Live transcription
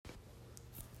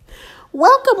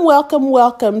Welcome, welcome,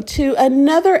 welcome to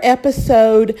another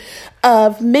episode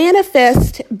of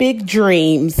Manifest Big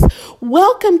Dreams.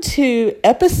 Welcome to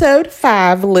episode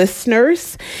 5,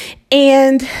 listeners.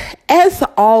 And as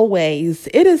always,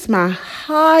 it is my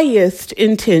highest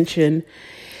intention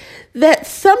that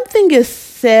something is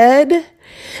said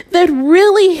that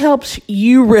really helps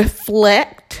you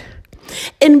reflect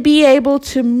and be able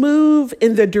to move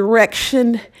in the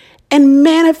direction and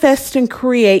manifest and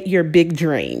create your big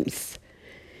dreams.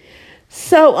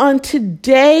 So on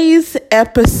today's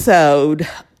episode,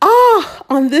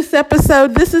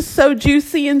 this is so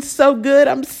juicy and so good.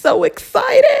 I'm so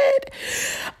excited.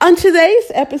 On today's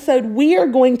episode, we are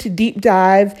going to deep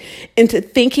dive into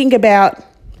thinking about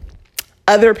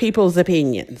other people's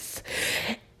opinions.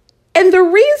 And the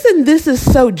reason this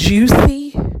is so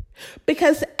juicy,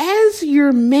 because as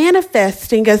I'm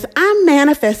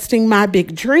manifesting my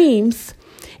big dreams,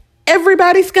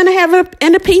 everybody's going to have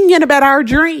an opinion about our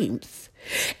dreams.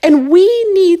 And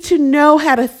we need to know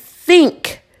how to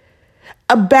think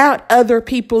about other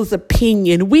people's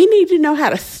opinion. We need to know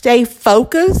how to stay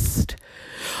focused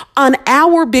on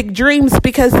our big dreams,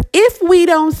 because if we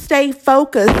don't stay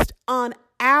focused on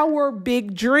our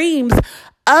big dreams,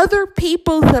 other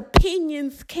people's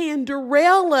opinions can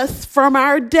derail us from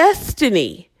our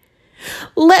destiny.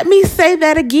 Let me say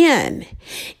that again.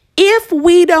 If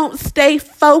we don't stay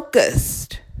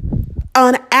focused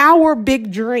on our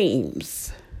big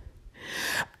dreams,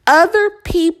 other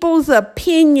people's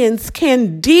opinions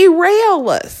can derail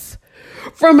us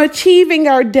from achieving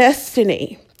our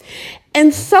destiny.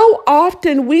 And so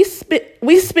often we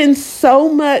spend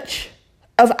so much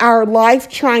of our life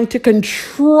trying to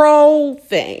control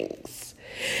things.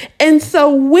 And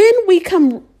so when we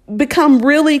become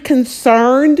really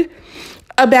concerned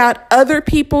about other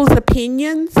people's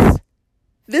opinions,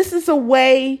 this is a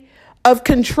way of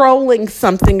controlling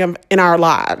something in our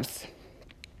lives.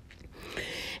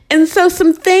 And so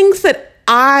some things that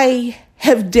I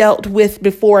have dealt with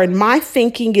before in my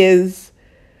thinking is,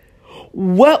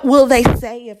 what will they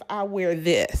say if I wear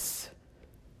this?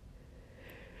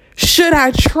 Should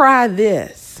I try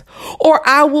this? Or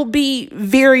I will be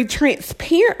very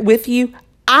transparent with you.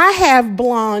 I have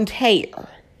blonde hair.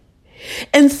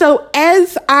 And so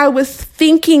as I was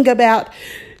thinking about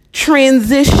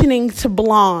transitioning to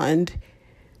blonde,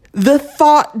 the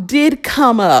thought did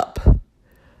come up.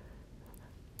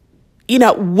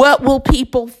 What will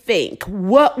people think?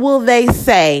 What will they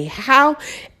say? How?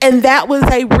 And that was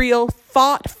a real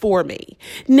thought for me.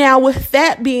 Now, with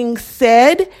that being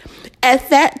said, at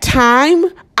that time,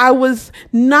 I was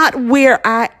not where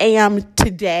I am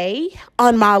today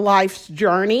on my life's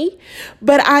journey,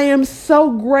 but I am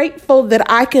so grateful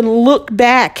that I can look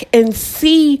back and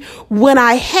see when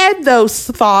I had those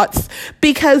thoughts,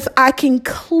 because I can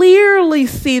clearly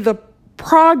see the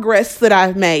progress that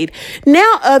I've made.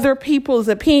 Now other people's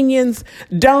opinions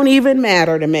don't even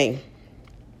matter to me.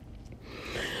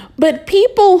 But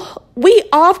we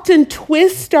often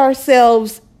twist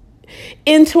ourselves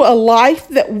into a life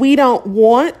that we don't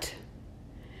want.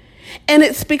 And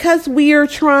it's because we are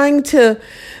trying to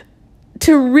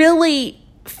really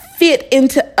fit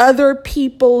into other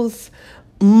people's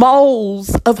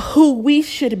molds of who we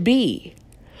should be.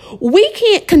 We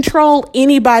can't control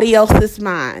anybody else's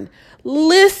mind.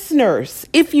 Listeners,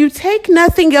 if you take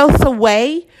nothing else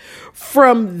away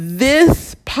from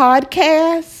this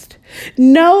podcast,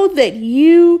 know that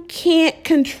you can't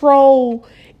control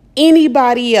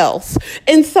anybody else.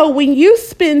 And so when you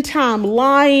spend time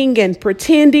lying and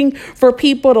pretending for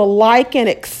people to like and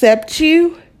accept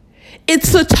you,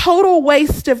 it's a total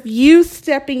waste of you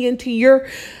stepping into your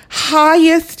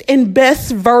highest and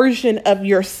best version of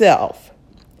yourself.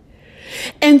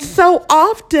 And so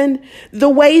often the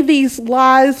way these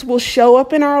lies will show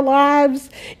up in our lives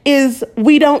is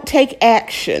we don't take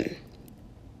action.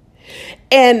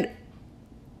 And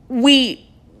we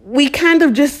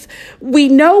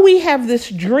know we have this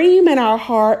dream in our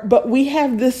heart, but we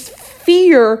have this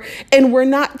fear and we're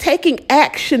not taking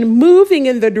action, moving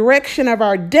in the direction of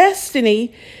our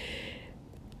destiny.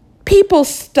 People,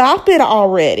 stop it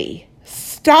already.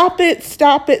 Stop it,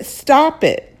 stop it, stop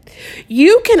it.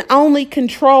 You can only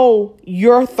control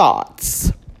your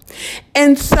thoughts.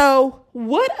 And so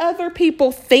what other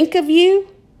people think of you,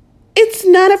 it's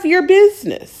none of your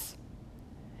business.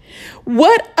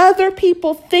 What other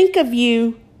people think of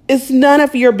you is none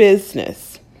of your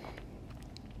business.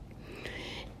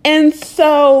 And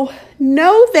so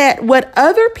know that what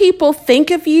other people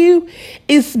think of you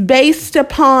is based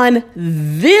upon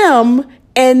them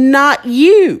and not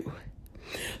you.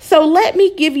 So let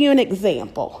me give you an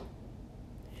example.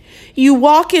 You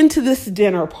walk into this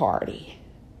dinner party.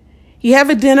 You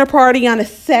have a dinner party on a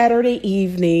Saturday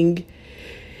evening.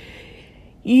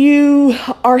 You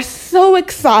are so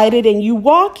excited and you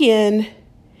walk in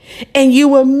and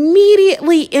you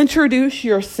immediately introduce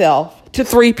yourself to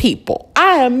 3 people.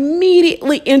 I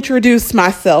immediately introduce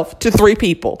myself to 3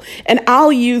 people, and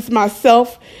I'll use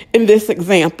myself in this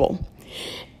example.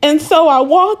 And so I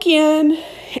walk in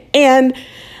and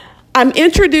I'm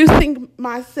introducing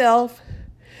myself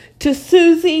to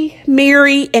Susie,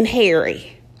 Mary, and Harry.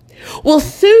 Well,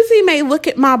 Susie may look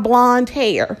at my blonde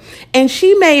hair and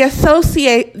she may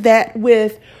associate that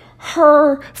with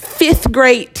her 5th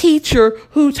grade teacher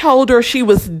who told her she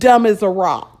was dumb as a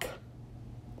rock.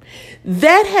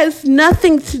 That has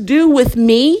nothing to do with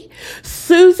me.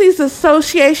 Susie's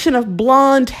association of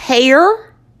blonde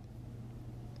hair,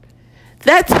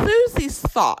 that's Susie's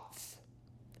thoughts.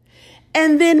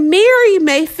 And then Mary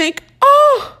may think,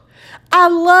 oh, I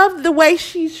love the way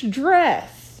she's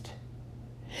dressed.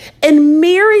 And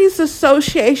Mary's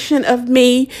association of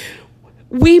me,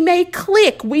 we may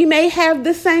click. We may have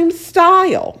the same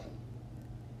style.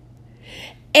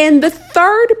 And the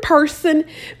third person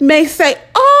may say,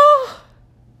 oh,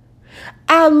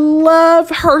 I love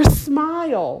her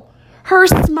smile. Her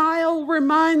smile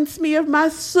reminds me of my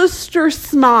sister's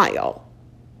smile.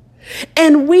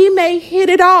 And we may hit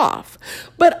it off.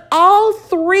 But all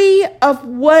 3 of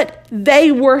what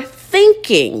they were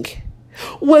thinking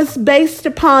was based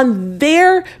upon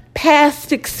their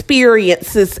past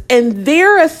experiences and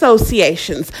their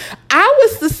associations. I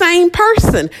was the same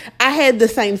person. I had the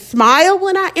same smile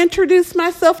when I introduced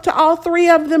myself to all 3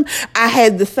 of them. I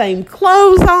had the same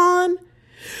clothes on.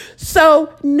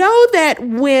 So know that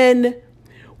when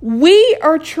we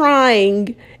are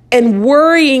trying and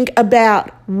worrying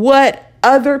about what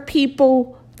other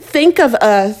people think of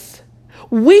us,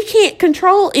 we can't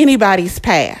control anybody's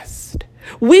past.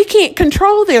 We can't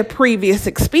control their previous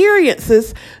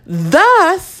experiences.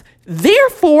 Thus,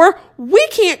 therefore, we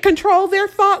can't control their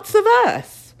thoughts of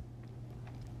us.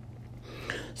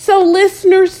 So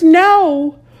listeners,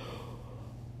 know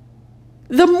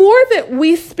the more that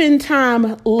we spend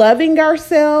time loving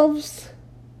ourselves,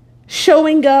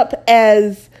 showing up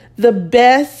as the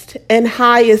best and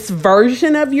highest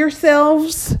version of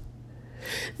yourselves,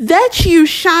 that's you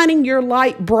shining your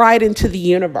light bright into the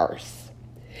universe.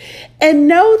 And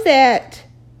know that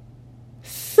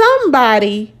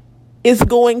somebody is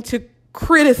going to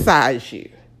criticize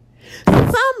you.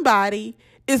 Somebody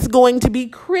is going to be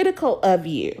critical of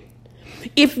you.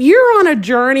 If you're on a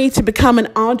journey to become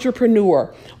an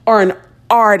entrepreneur or an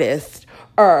artist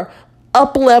or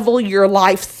up-level your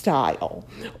lifestyle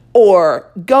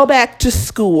or go back to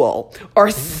school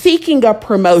or seeking a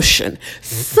promotion,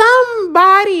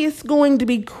 somebody is going to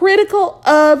be critical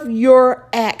of your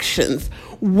actions.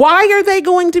 Why are they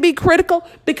going to be critical?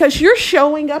 Because you're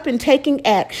showing up and taking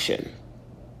action.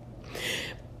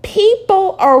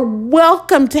 People are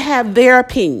welcome to have their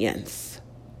opinions.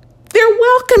 They're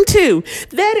welcome to.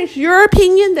 That is your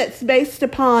opinion that's based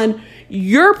upon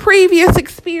your previous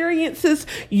experiences,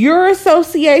 your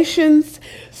associations.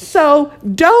 So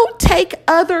don't take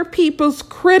other people's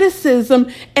criticism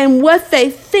and what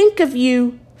they think of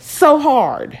you so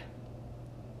hard.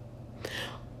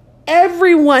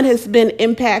 Everyone has been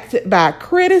impacted by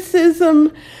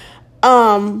criticism.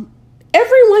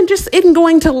 Everyone just isn't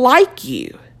going to like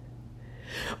you.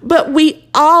 But we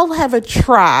all have a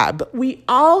tribe. We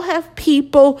all have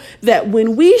people that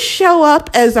when we show up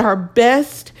as our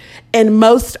best and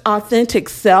most authentic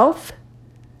self,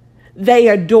 they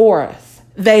adore us.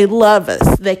 They love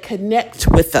us. They connect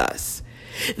with us.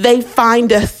 They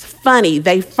find us funny.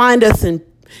 They find us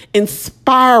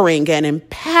inspiring and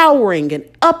empowering and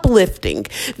uplifting.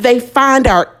 They find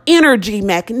our energy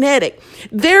magnetic.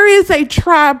 There is a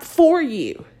tribe for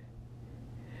you.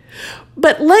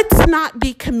 But let's not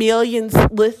be chameleons,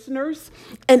 listeners.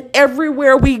 And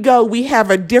everywhere we go, we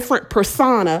have a different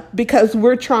persona because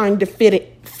we're trying to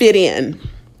fit in.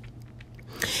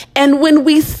 And when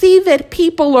we see that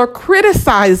people are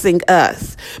criticizing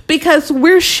us because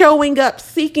we're showing up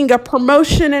seeking a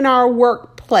promotion in our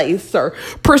workplace or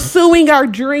pursuing our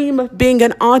dream of being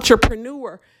an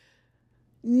entrepreneur,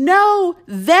 know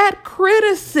that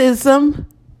criticism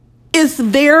is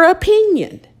their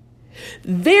opinion.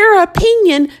 Their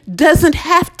opinion doesn't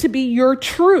have to be your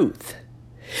truth.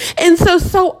 And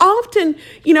so often,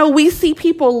 we see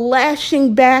people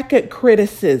lashing back at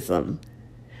criticism.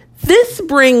 This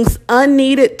brings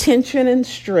unneeded tension and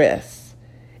stress.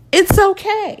 It's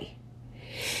okay.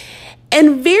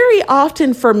 And very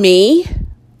often for me,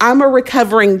 I'm a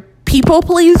recovering people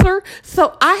pleaser,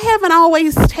 so I haven't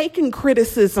always taken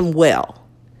criticism well.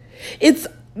 It's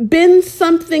been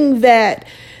something that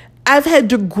I've had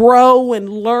to grow and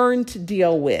learn to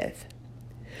deal with.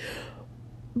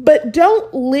 But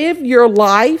don't live your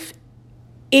life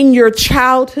in your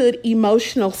childhood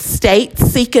emotional state,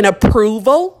 seeking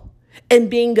approval and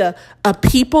being a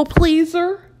people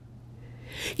pleaser.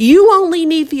 You only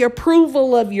need the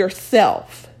approval of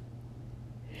yourself.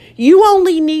 You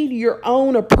only need your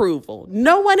own approval.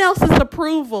 No one else's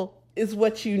approval is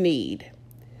what you need.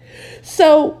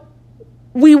 So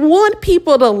we want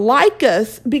people to like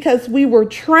us because we were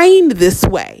trained this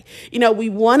way. We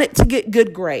wanted to get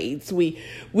good grades. We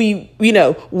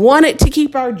wanted to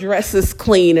keep our dresses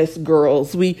clean as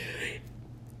girls.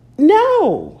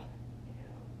 No.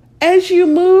 As you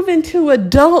move into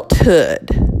adulthood,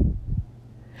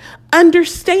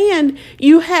 understand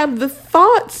you have the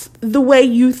thoughts the way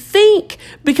you think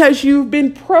because you've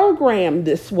been programmed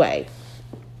this way.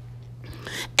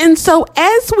 And so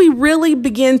as we really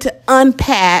begin to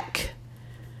unpack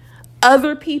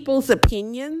other people's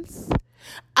opinions,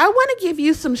 I want to give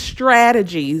you some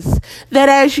strategies that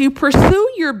as you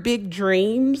pursue your big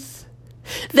dreams,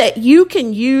 that you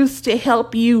can use to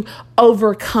help you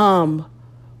overcome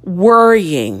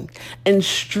worrying and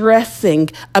stressing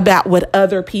about what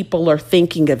other people are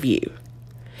thinking of you.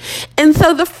 And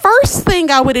so the first thing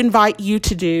I would invite you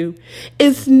to do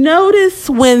is notice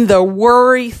when the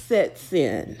worry sets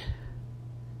in.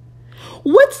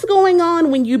 What's going on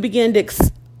when you begin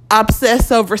to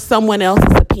obsess over someone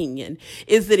else's opinion?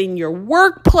 Is it in your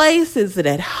workplace? Is it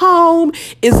at home?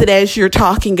 Is it as you're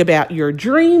talking about your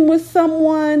dream with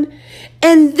someone?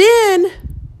 And then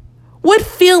what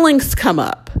feelings come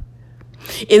up?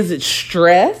 Is it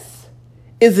stress?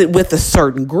 Is it with a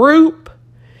certain group?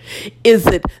 Is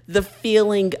it the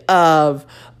feeling of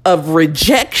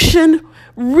rejection?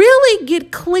 Really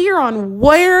get clear on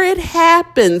where it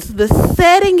happens, the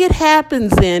setting it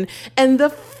happens in, and the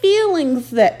feelings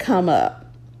that come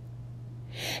up.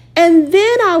 And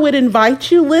then I would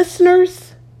invite you,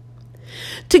 listeners,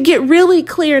 to get really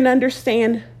clear and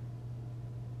understand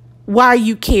why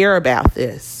you care about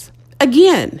this.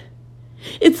 Again,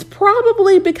 it's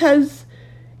probably because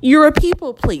you're a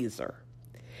people pleaser.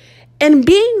 And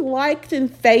being liked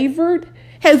and favored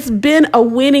has been a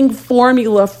winning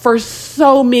formula for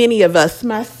so many of us,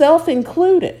 myself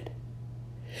included.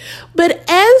 But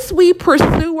as we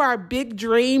pursue our big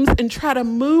dreams and try to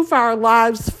move our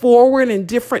lives forward in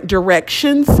different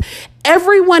directions,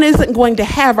 everyone isn't going to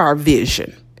have our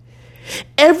vision.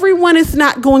 Everyone is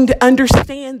not going to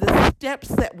understand the steps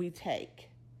that we take.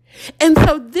 And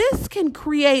so this can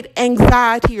create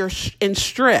anxiety and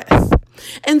stress.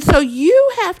 And so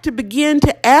you have to begin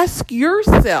to ask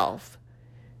yourself,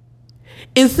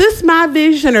 is this my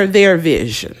vision or their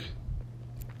vision?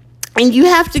 And you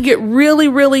have to get really,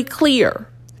 really clear.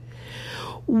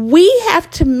 We have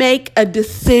to make a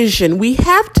decision. We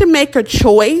have to make a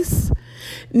choice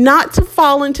not to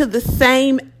fall into the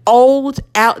same old,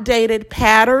 outdated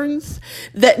patterns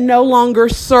that no longer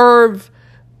serve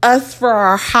us for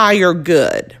our higher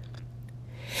good.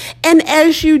 And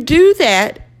as you do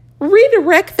that,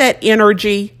 redirect that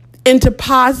energy into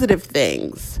positive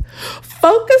things.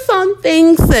 Focus on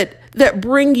things that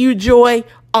bring you joy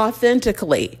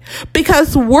authentically.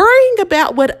 Because worrying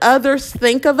about what others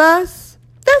think of us,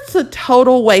 that's a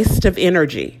total waste of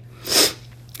energy.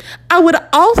 I would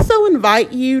also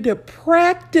invite you to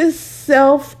practice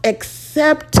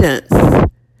self-acceptance.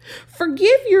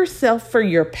 Forgive yourself for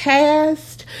your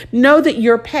past. Know that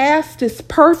your past is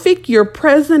perfect, your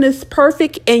present is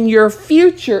perfect, and your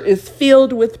future is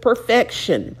filled with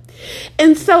perfection.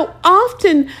 And so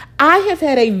often I have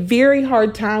had a very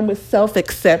hard time with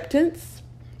self-acceptance.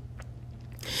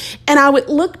 And I would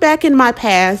look back in my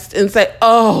past and say,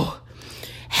 oh,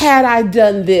 had I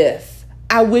done this,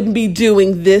 I wouldn't be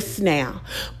doing this now.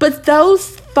 But those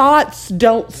thoughts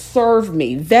don't serve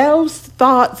me. Those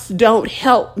thoughts don't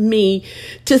help me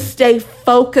to stay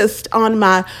focused on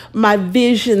my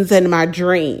visions and my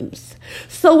dreams.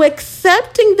 So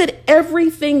accepting that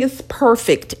everything is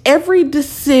perfect, every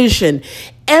decision,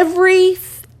 everything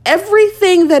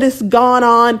that has gone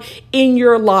on in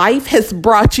your life has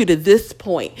brought you to this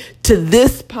point, to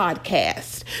this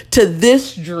podcast, to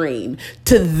this dream,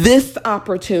 to this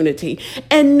opportunity.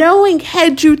 And knowing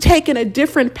had you taken a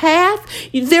different path,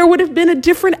 there would have been a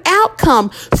different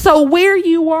outcome. So where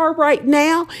you are right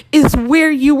now is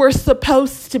where you were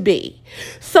supposed to be.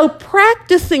 So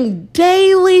practicing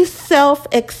daily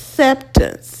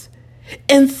self-acceptance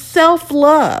and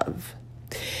self-love.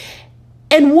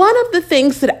 And one of the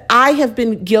things that I have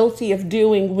been guilty of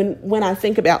doing when I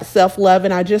think about self-love,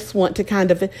 and I just want to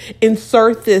kind of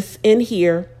insert this in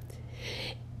here,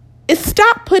 is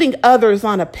stop putting others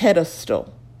on a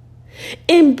pedestal.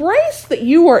 Embrace that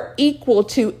you are equal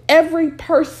to every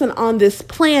person on this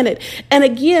planet. And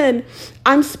again,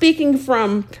 I'm speaking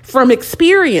from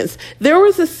experience. There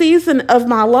was a season of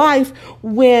my life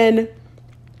when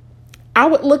I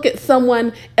would look at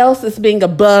someone else as being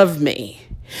above me.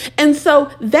 And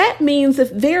so that means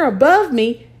if they're above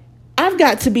me, I've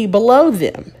got to be below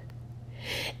them.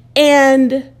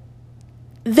 And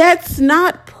that's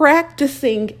not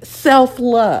practicing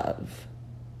self-love.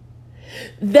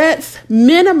 That's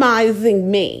minimizing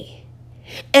me.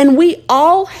 And we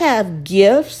all have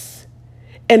gifts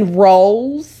and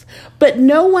roles, but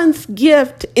no one's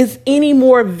gift is any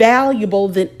more valuable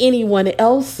than anyone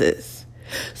else's.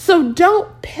 So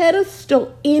don't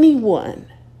pedestal anyone.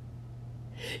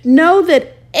 Know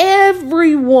that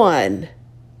everyone,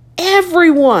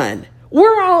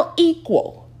 we're all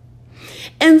equal.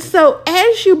 And so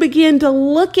as you begin to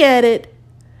look at it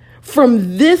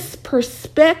from this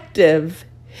perspective,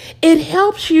 it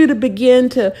helps you to begin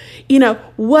to,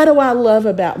 what do I love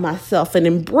about myself, and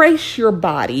embrace your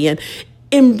body and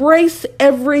embrace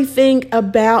everything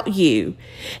about you.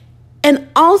 And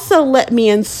also let me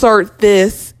insert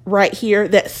this right here,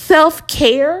 that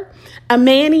self-care, a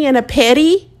mani and a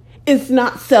pedi, is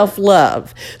not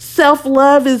self-love.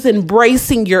 Self-love is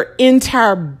embracing your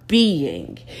entire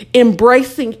being,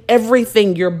 embracing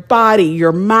everything, your body,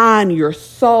 your mind, your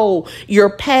soul, your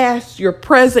past, your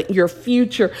present, your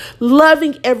future,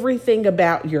 loving everything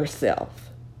about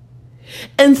yourself.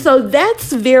 And so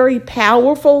that's very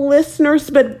powerful,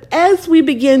 listeners. But as we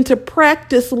begin to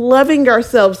practice loving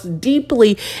ourselves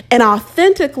deeply and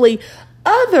authentically,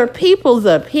 other people's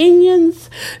opinions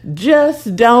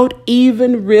just don't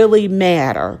even really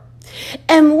matter.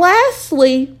 And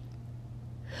lastly,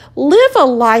 live a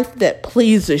life that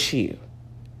pleases you.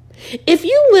 If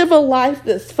you live a life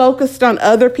that's focused on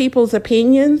other people's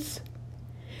opinions,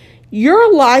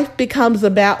 your life becomes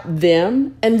about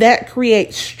them, and that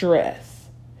creates stress.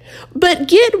 But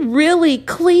get really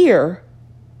clear.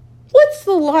 What's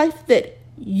the life that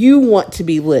you want to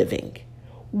be living?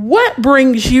 What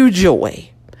brings you joy?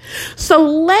 So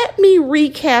let me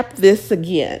recap this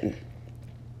again.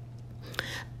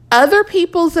 Other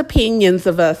people's opinions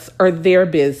of us are their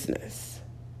business.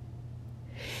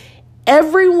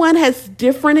 Everyone has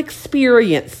different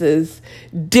experiences,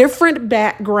 different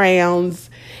backgrounds,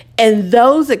 and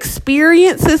those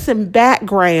experiences and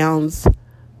backgrounds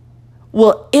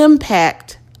will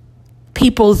impact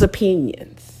people's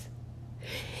opinions.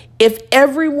 If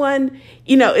everyone,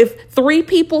 if 3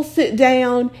 people sit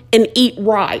down and eat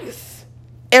rice,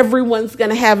 everyone's going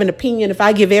to have an opinion. If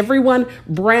I give everyone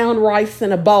brown rice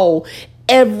in a bowl,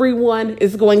 everyone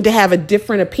is going to have a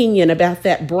different opinion about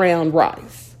that brown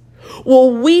rice.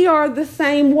 Well, we are the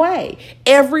same way.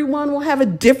 Everyone will have a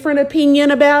different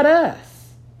opinion about us.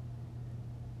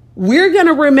 We're going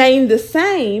to remain the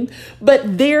same,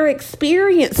 but their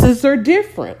experiences are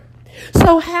different.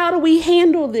 So how do we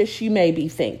handle this, you may be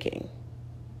thinking?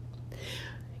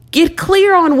 Get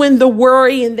clear on when the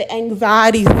worry and the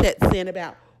anxiety sets in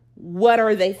about what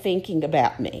are they thinking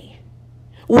about me?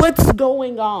 What's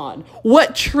going on?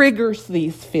 What triggers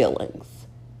these feelings?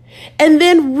 And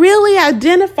then really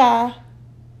identify,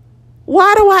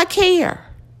 why do I care?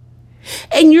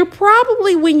 And you're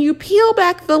probably, when you peel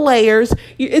back the layers,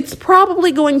 it's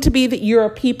probably going to be that you're a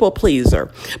people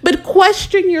pleaser. But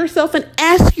question yourself and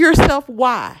ask yourself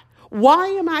why. Why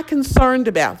am I concerned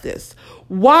about this?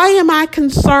 Why am I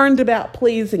concerned about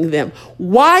pleasing them?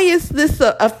 Why is this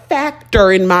a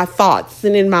factor in my thoughts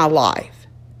and in my life?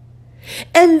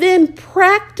 And then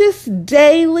practice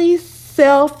daily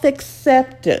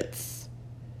self-acceptance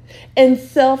and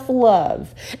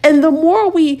self-love. And the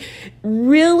more we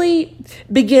really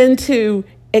begin to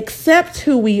accept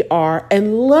who we are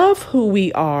and love who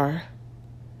we are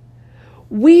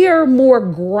more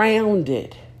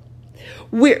grounded.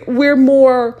 We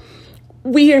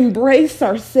embrace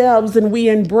ourselves, and we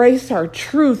embrace our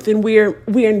truth, and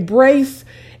we embrace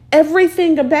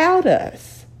everything about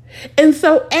us. And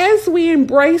so as we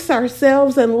embrace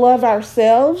ourselves and love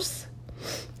ourselves,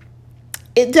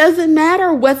 it doesn't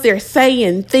matter what they're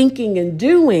saying, thinking, and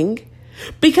doing,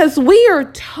 because we are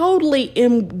totally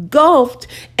engulfed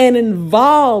and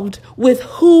involved with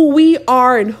who we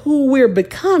are and who we're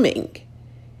becoming.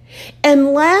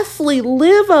 And lastly,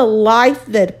 live a life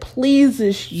that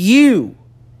pleases you.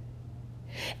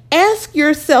 Ask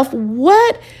yourself, how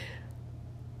do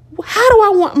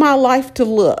I want my life to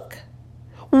look?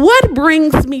 What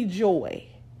brings me joy?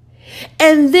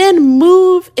 And then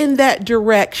move in that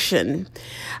direction.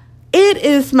 It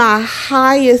is my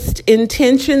highest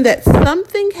intention that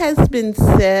something has been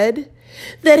said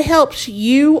that helps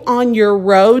you on your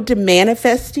road to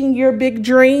manifesting your big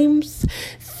dreams.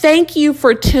 Thank you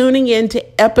for tuning in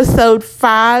to episode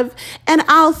 5, and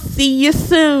I'll see you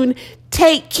soon.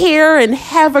 Take care and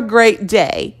have a great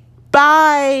day.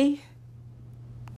 Bye.